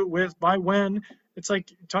 who to do it with, by when. It's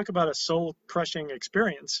like, talk about a soul-crushing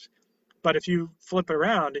experience. But if you flip it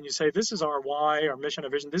around and you say, this is our why, our mission, our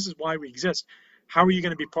vision, this is why we exist, how are you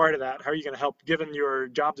going to be part of that? How are you going to help, given your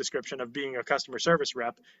job description of being a customer service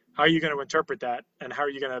rep, how are you going to interpret that? And how are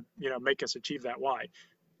you going to, make us achieve that why?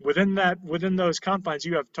 Within those confines,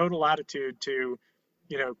 you have total latitude to,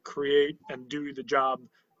 create and do the job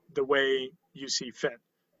the way you see fit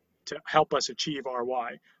to help us achieve our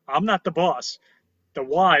why. I'm not the boss. The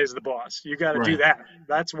why is the boss. You got to do that.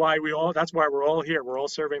 That's why we're all here. We're all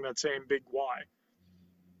serving that same big why.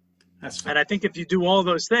 And I think if you do all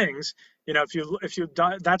those things,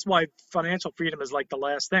 that's why financial freedom is like the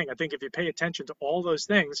last thing. I think if you pay attention to all those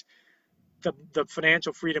things, the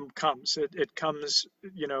financial freedom comes. It comes,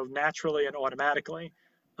 naturally and automatically.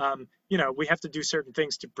 We have to do certain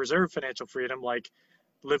things to preserve financial freedom, like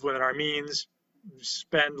live within our means,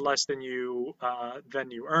 spend less than you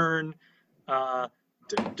earn.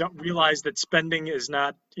 Don't realize that spending is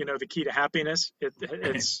not, the key to happiness.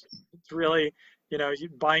 It's really,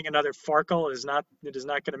 buying another Farkle is not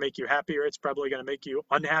going to make you happier. It's probably going to make you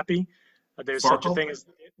unhappy. There's such a thing as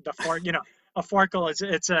the a Farkle is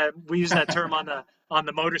we use that term on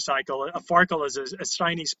the motorcycle. A Farkle is a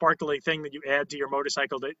shiny, sparkly thing that you add to your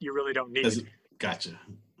motorcycle that you really don't need. Gotcha.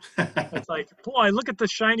 It's like, boy, look at the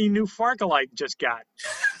shiny new Farkle I just got.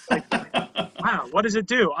 Like, wow, what does it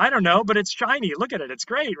do? I don't know, but it's shiny. Look at it. It's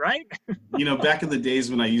great, right? Back in the days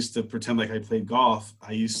when I used to pretend like I played golf,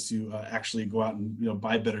 I used to actually go out and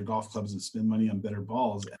buy better golf clubs and spend money on better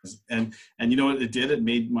balls. And you know what it did? It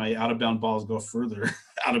made my out-of-bound balls go further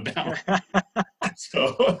out of bounds.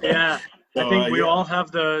 So, yeah. I think we all have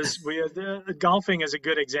those. Golfing is a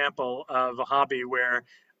good example of a hobby where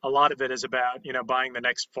a lot of it is about, buying the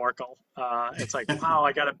next Farkle. It's like, wow,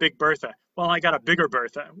 I got a big Bertha. Well, I got a bigger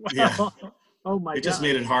Bertha. Yeah. Oh my God. It just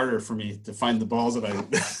made it harder for me to find the balls that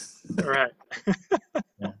I. Right.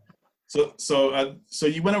 Yeah. So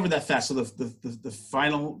you went over that fast. So the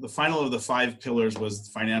final of the 5 pillars was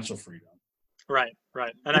financial freedom. Right.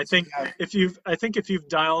 And I think if you've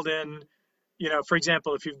dialed in, for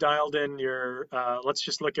example, if you've dialed in your, let's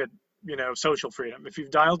just look at, social freedom. If you've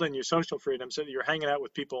dialed in your social freedom so that you're hanging out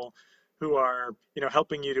with people who are,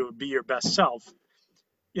 helping you to be your best self,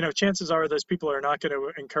 chances are those people are not going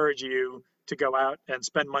to encourage you to go out and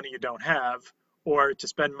spend money you don't have, or to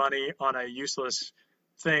spend money on a useless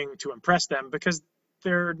thing to impress them, because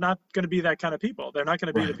they're not going to be that kind of people. They're not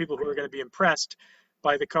going to be the people who are going to be impressed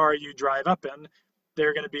by the car you drive up in.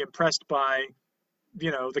 They're going to be impressed by,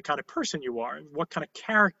 the kind of person you are. What kind of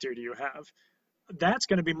character do you have? that's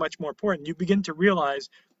going to be much more important. You begin to realize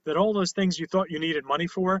that all those things you thought you needed money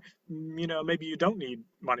for, maybe you don't need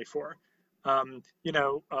money for. There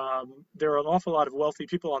are an awful lot of wealthy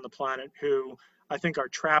people on the planet who I think are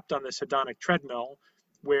trapped on this hedonic treadmill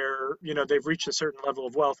where, they've reached a certain level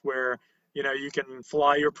of wealth where, you can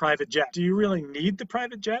fly your private jet. Do you really need the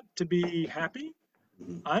private jet to be happy?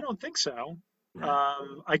 I don't think so.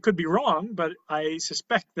 I could be wrong, but I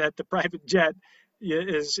suspect that the private jet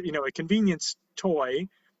is, a convenience toy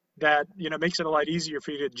that, makes it a lot easier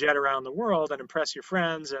for you to jet around the world and impress your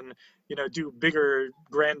friends and, do bigger,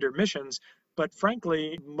 grander missions. But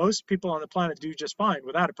frankly, most people on the planet do just fine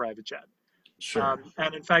without a private jet. Sure.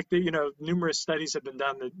 And in fact, numerous studies have been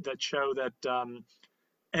done that show that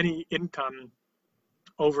any income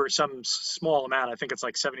over some small amount, I think it's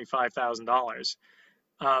like $75,000,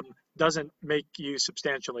 doesn't make you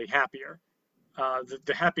substantially happier.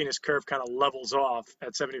 The happiness curve kind of levels off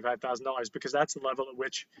at $75,000 because that's the level at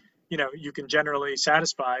which, you can generally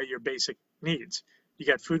satisfy your basic needs. You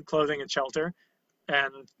get food, clothing, and shelter,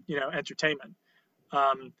 and, entertainment.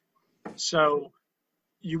 So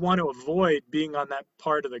you want to avoid being on that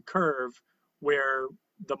part of the curve where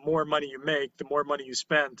the more money you make, the more money you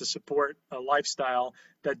spend to support a lifestyle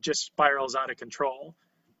that just spirals out of control.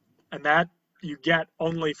 And that you get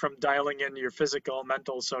only from dialing in your physical,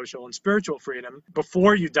 mental, social, and spiritual freedom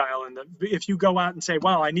before you dial in if you go out and say,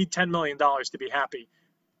 wow, I need $10 million to be happy.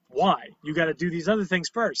 Why? You got to do these other things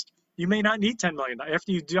first. You may not need $10 million.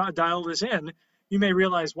 After you dial this in, you may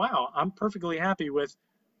realize, wow, I'm perfectly happy with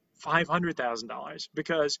 $500,000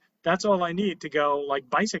 because that's all I need to go like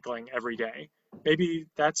bicycling every day. Maybe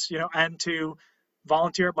that's, and to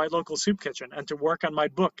volunteer at my local soup kitchen and to work on my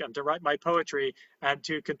book and to write my poetry and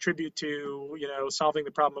to contribute to, solving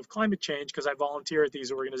the problem of climate change because I volunteer at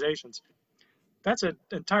these organizations. That's an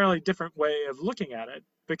entirely different way of looking at it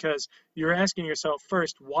because you're asking yourself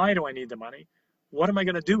first, why do I need the money? What am I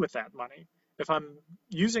going to do with that money? If I'm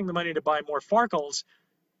using the money to buy more Farkles,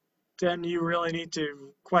 then you really need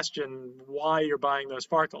to question why you're buying those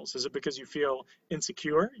Farkles. Is it because you feel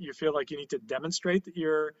insecure? You feel like you need to demonstrate that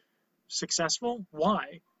you're successful?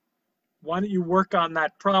 Why? Why don't you work on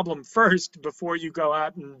that problem first before you go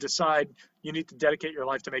out and decide you need to dedicate your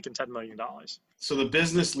life to making $10 million? So the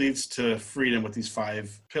business leads to freedom with these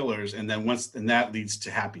 5 pillars, and then that leads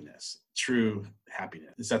to happiness, true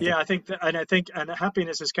happiness. Is that I think and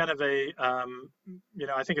happiness is kind of a,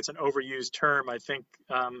 I think it's an overused term. I think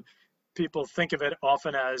people think of it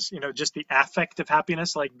often as, just the affect of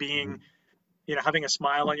happiness, like being, having a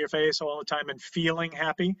smile on your face all the time and feeling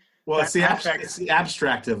happy. Well, it's the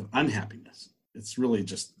abstract of unhappiness. It's really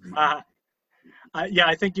just.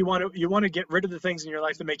 I think you want to get rid of the things in your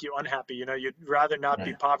life that make you unhappy. You'd rather not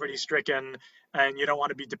be poverty stricken, and you don't want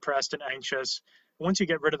to be depressed and anxious. Once you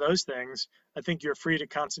get rid of those things, I think you're free to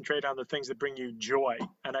concentrate on the things that bring you joy.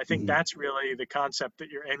 And I think that's really the concept that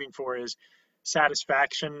you're aiming for is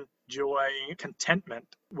satisfaction, joy, contentment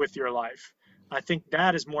with your life. I think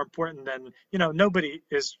that is more important than, nobody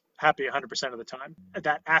is happy 100% of the time.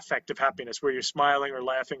 That affect of happiness where you're smiling or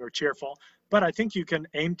laughing or cheerful. But I think you can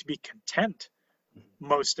aim to be content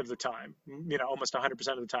most of the time, almost 100%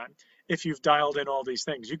 of the time. If you've dialed in all these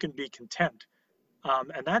things, you can be content.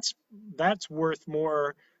 And that's worth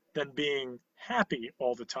more than being happy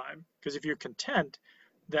all the time. Because if you're content,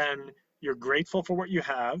 then you're grateful for what you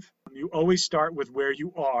have. You always start with where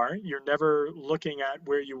you are. You're never looking at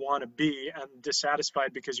where you want to be and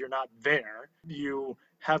dissatisfied because you're not there. You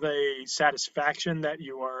have a satisfaction that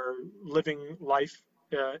you are living life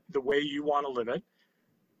the way you want to live it.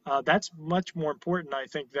 That's much more important, I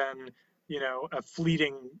think, than, a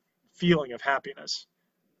fleeting feeling of happiness.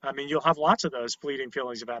 I mean, you'll have lots of those fleeting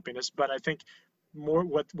feelings of happiness, but I think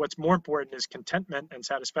what's more important is contentment and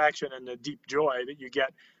satisfaction and the deep joy that you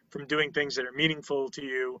get from doing things that are meaningful to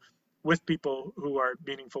you with people who are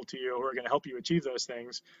meaningful to you, who are going to help you achieve those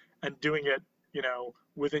things, and doing it,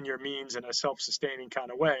 within your means in a self-sustaining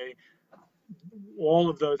kind of way. All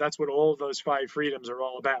of those, that's what all of those 5 freedoms are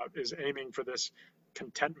all about, is aiming for this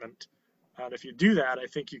contentment. And if you do that, I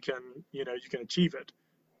think you can achieve it.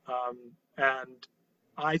 And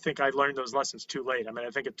I think I learned those lessons too late. I mean, I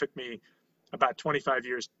think it took me about 25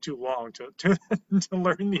 years too long to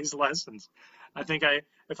learn these lessons. I think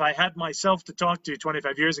if I had myself to talk to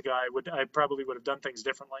 25 years ago, I probably would have done things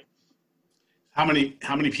differently. How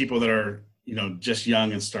many people that are, just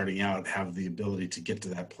young and starting out have the ability to get to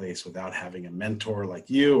that place without having a mentor like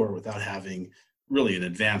you or without having really an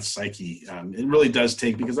advanced psyche? It really does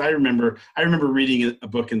take, because I remember reading a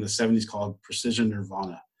book in the 70s called Precision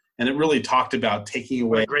Nirvana. And it really talked about taking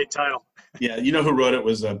away. What a great title. Yeah, who wrote it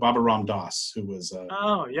was Baba Ram Dass, who was.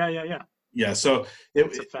 Oh, yeah. Yeah. So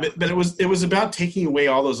but it was about taking away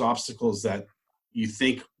all those obstacles that you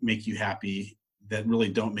think make you happy that really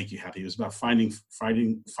don't make you happy. It was about finding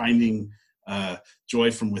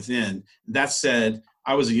joy from within. That said,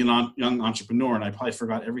 I was a young entrepreneur, and I probably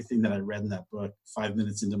forgot everything that I read in that book 5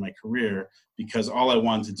 minutes into my career, because all I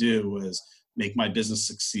wanted to do was make my business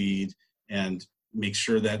succeed and make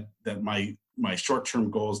sure that my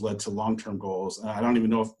short-term goals led to long-term goals. I don't even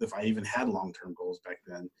know if I even had long-term goals back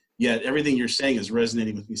then. Yet everything you're saying is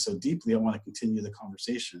resonating with me so deeply. I want to continue the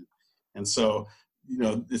conversation. And so,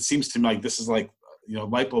 it seems to me like this is like,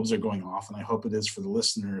 light bulbs are going off, and I hope it is for the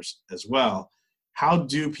listeners as well. How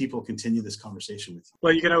do people continue this conversation with you?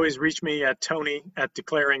 Well, you can always reach me at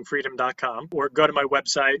tony@declaringfreedom.com, or go to my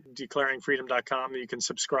website, declaringfreedom.com. You can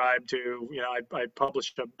subscribe to, I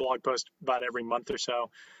publish a blog post about every month or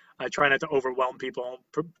so. I try not to overwhelm people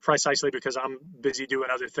precisely because I'm busy doing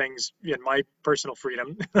other things in my personal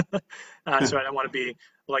freedom. So I don't want to be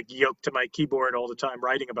like yoked to my keyboard all the time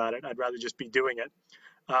writing about it. I'd rather just be doing it.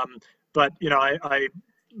 But I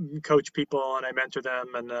coach people and I mentor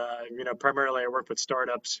them, and primarily I work with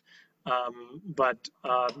startups. But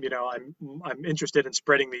I'm interested in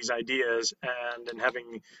spreading these ideas and in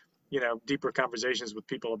having deeper conversations with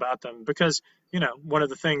people about them, because one of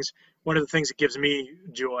the things that gives me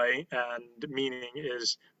joy and meaning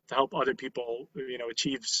is to help other people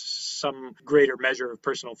achieve some greater measure of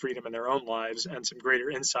personal freedom in their own lives, and some greater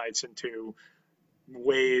insights into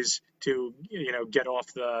ways to get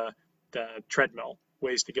off the treadmill,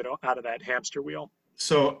 ways to get out of that hamster wheel.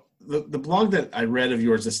 So the blog that I read of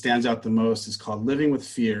yours that stands out the most is called Living with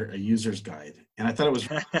Fear, a User's Guide. And I thought it was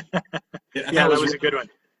that was a good one.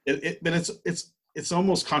 But it's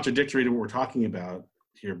almost contradictory to what we're talking about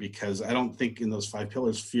here, because I don't think in those 5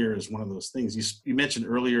 pillars, fear is one of those things. You mentioned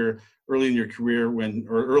early in your career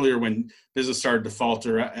when business started to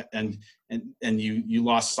falter and you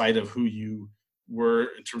lost sight of who you were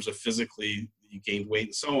in terms of physically, you gained weight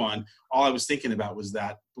and so on. All I was thinking about was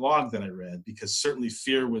that blog that I read, because certainly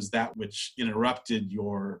fear was that which interrupted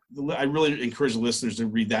I really encourage the listeners to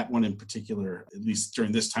read that one in particular, at least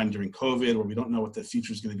during this time, during COVID, where we don't know what the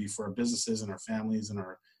future is going to be for our businesses and our families and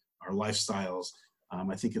our lifestyles.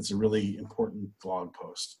 I think it's a really important blog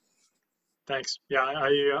post. Thanks. Yeah,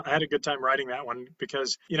 I had a good time writing that one,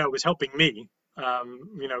 because, it was helping me,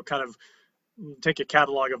 kind of take a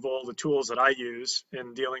catalog of all the tools that I use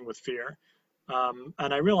in dealing with fear.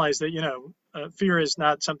 And I realized that, fear is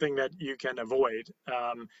not something that you can avoid.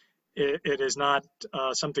 It is not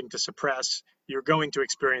something to suppress. You're going to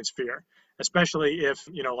experience fear, especially if,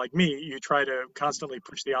 like me, you try to constantly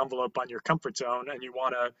push the envelope on your comfort zone, and you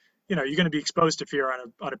want to, you're going to be exposed to fear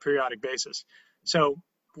on a periodic basis. So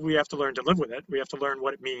we have to learn to live with it. We have to learn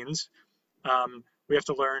what it means. We have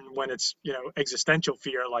to learn when it's, existential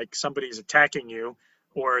fear, like somebody's attacking you,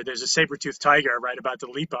 or there's a saber-toothed tiger right about to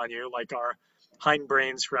leap on you, like our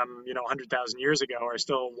hindbrains from 100,000 years ago are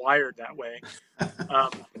still wired that way.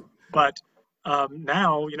 But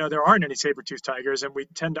now there aren't any saber-toothed tigers, and we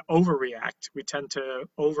tend to overreact. We tend to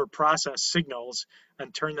over-process signals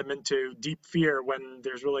and turn them into deep fear when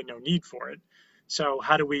there's really no need for it. So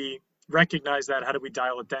how do we recognize that? How do we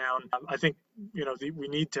dial it down? I think we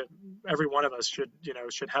need to. Every one of us should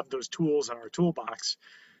have those tools in our toolbox.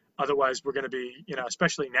 Otherwise, we're going to be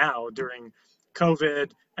especially now during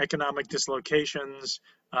COVID, economic dislocations,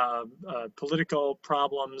 political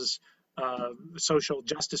problems, social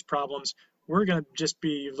justice problems, we're going to just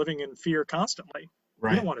be living in fear constantly.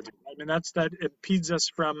 Right. We don't want to do that. I mean, that impedes us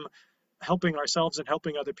from helping ourselves and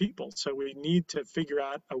helping other people. So we need to figure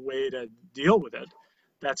out a way to deal with it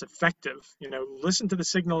that's effective. Listen to the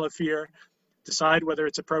signal of fear, decide whether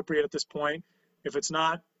it's appropriate at this point. If it's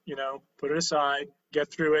not, put it aside,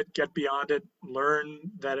 get through it, get beyond it, learn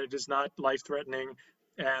that it is not life-threatening,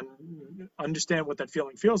 and understand what that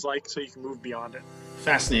feeling feels like so you can move beyond it.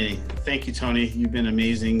 Fascinating. Thank you, Tony. You've been an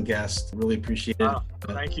amazing guest. Really appreciate it.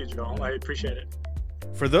 Thank you, Joel. I appreciate it.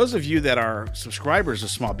 For those of you that are subscribers of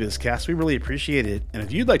Small Bizcast, we really appreciate it. And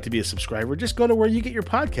if you'd like to be a subscriber, just go to where you get your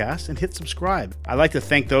podcasts and hit subscribe. I'd like to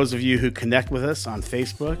thank those of you who connect with us on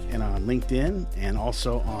Facebook and on LinkedIn and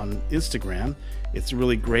also on Instagram. It's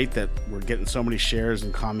really great that we're getting so many shares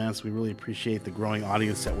and comments. We really appreciate the growing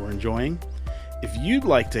audience that we're enjoying. If you'd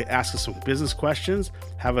like to ask us some business questions,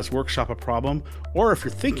 have us workshop a problem, or if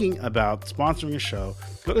you're thinking about sponsoring a show,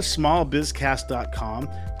 go to smallbizcast.com.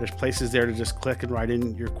 There's places there to just click and write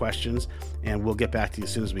in your questions, and we'll get back to you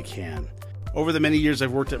as soon as we can. Over the many years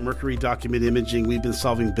I've worked at Mercury Document Imaging, we've been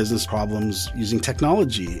solving business problems using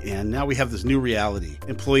technology, and now we have this new reality.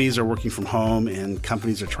 Employees are working from home, and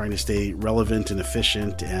companies are trying to stay relevant and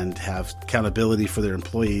efficient and have accountability for their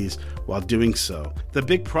employees while doing so. The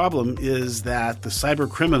big problem is that the cyber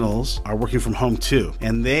criminals are working from home too,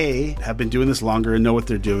 and they have been doing this longer and know what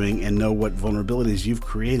they're doing and know what vulnerabilities you've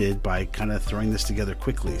created by kind of throwing this together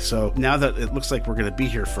quickly. So now that it looks like we're going to be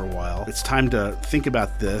here for a while, it's time to think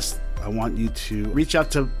about this. I want you to reach out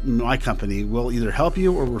to my company. We'll either help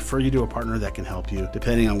you or refer you to a partner that can help you,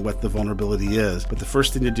 depending on what the vulnerability is. But the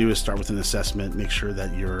first thing to do is start with an assessment, make sure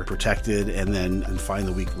that you're protected, and then find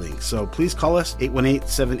the weak link. So please call us,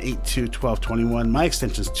 818-782-1221. My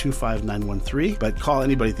extension is 25913, but call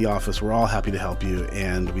anybody at the office. We're all happy to help you,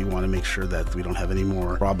 and we want to make sure that we don't have any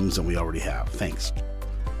more problems than we already have. Thanks.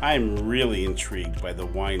 I'm really intrigued by the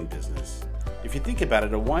wine business. If you think about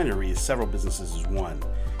it, a winery is several businesses as one.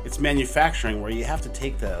 It's manufacturing where you have to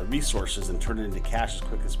take the resources and turn it into cash as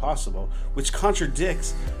quick as possible, which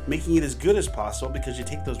contradicts making it as good as possible because you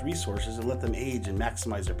take those resources and let them age and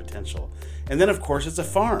maximize their potential. And then, of course, it's a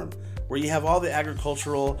farm where you have all the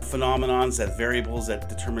agricultural phenomenons, that variables that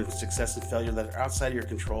determine success and failure that are outside of your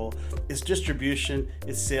control. It's distribution,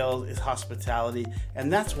 it's sales, it's hospitality,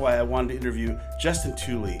 and that's why I wanted to interview Justin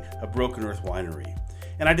Tooley of Broken Earth Winery.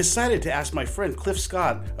 And I decided to ask my friend Cliff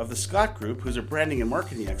Scott of the Scott Group, who's a branding and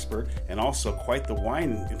marketing expert and also quite the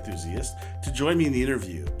wine enthusiast, to join me in the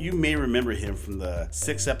interview. You may remember him from the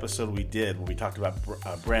 6th episode we did where we talked about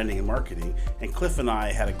branding and marketing. And Cliff and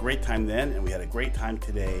I had a great time then, and we had a great time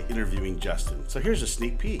today interviewing Justin. So here's a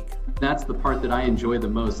sneak peek. That's the part that I enjoy the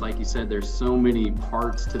most. Like you said, there's so many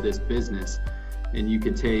parts to this business, and you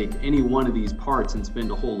could take any one of these parts and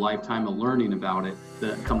spend a whole lifetime of learning about it.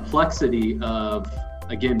 The complexity of,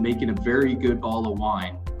 again, making a very good bottle of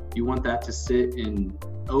wine. You want that to sit in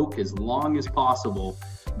oak as long as possible.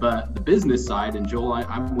 But the business side, and Joel,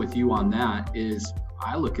 I'm with you on that, is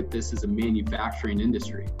I look at this as a manufacturing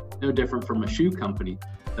industry, no different from a shoe company.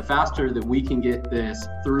 The faster that we can get this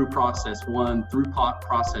through process one, through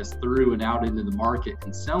process through and out into the market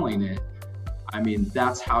and selling it, I mean,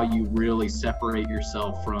 that's how you really separate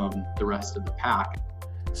yourself from the rest of the pack.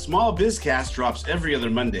 Small Bizcast drops every other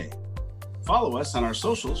Monday. Follow us on our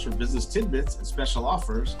socials for business tidbits and special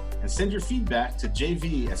offers, and send your feedback to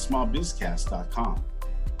jv@smallbizcast.com.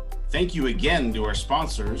 Thank you again to our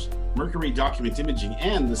sponsors, Mercury Document Imaging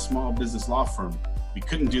and the Small Business Law Firm. We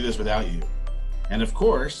couldn't do this without you. And of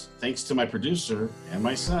course, thanks to my producer and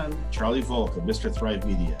my son, Charlie Volk of Mr. Thrive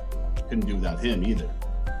Media. Couldn't do without him either.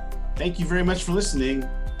 Thank you very much for listening.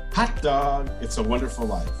 Hot dog, it's a wonderful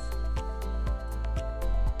life.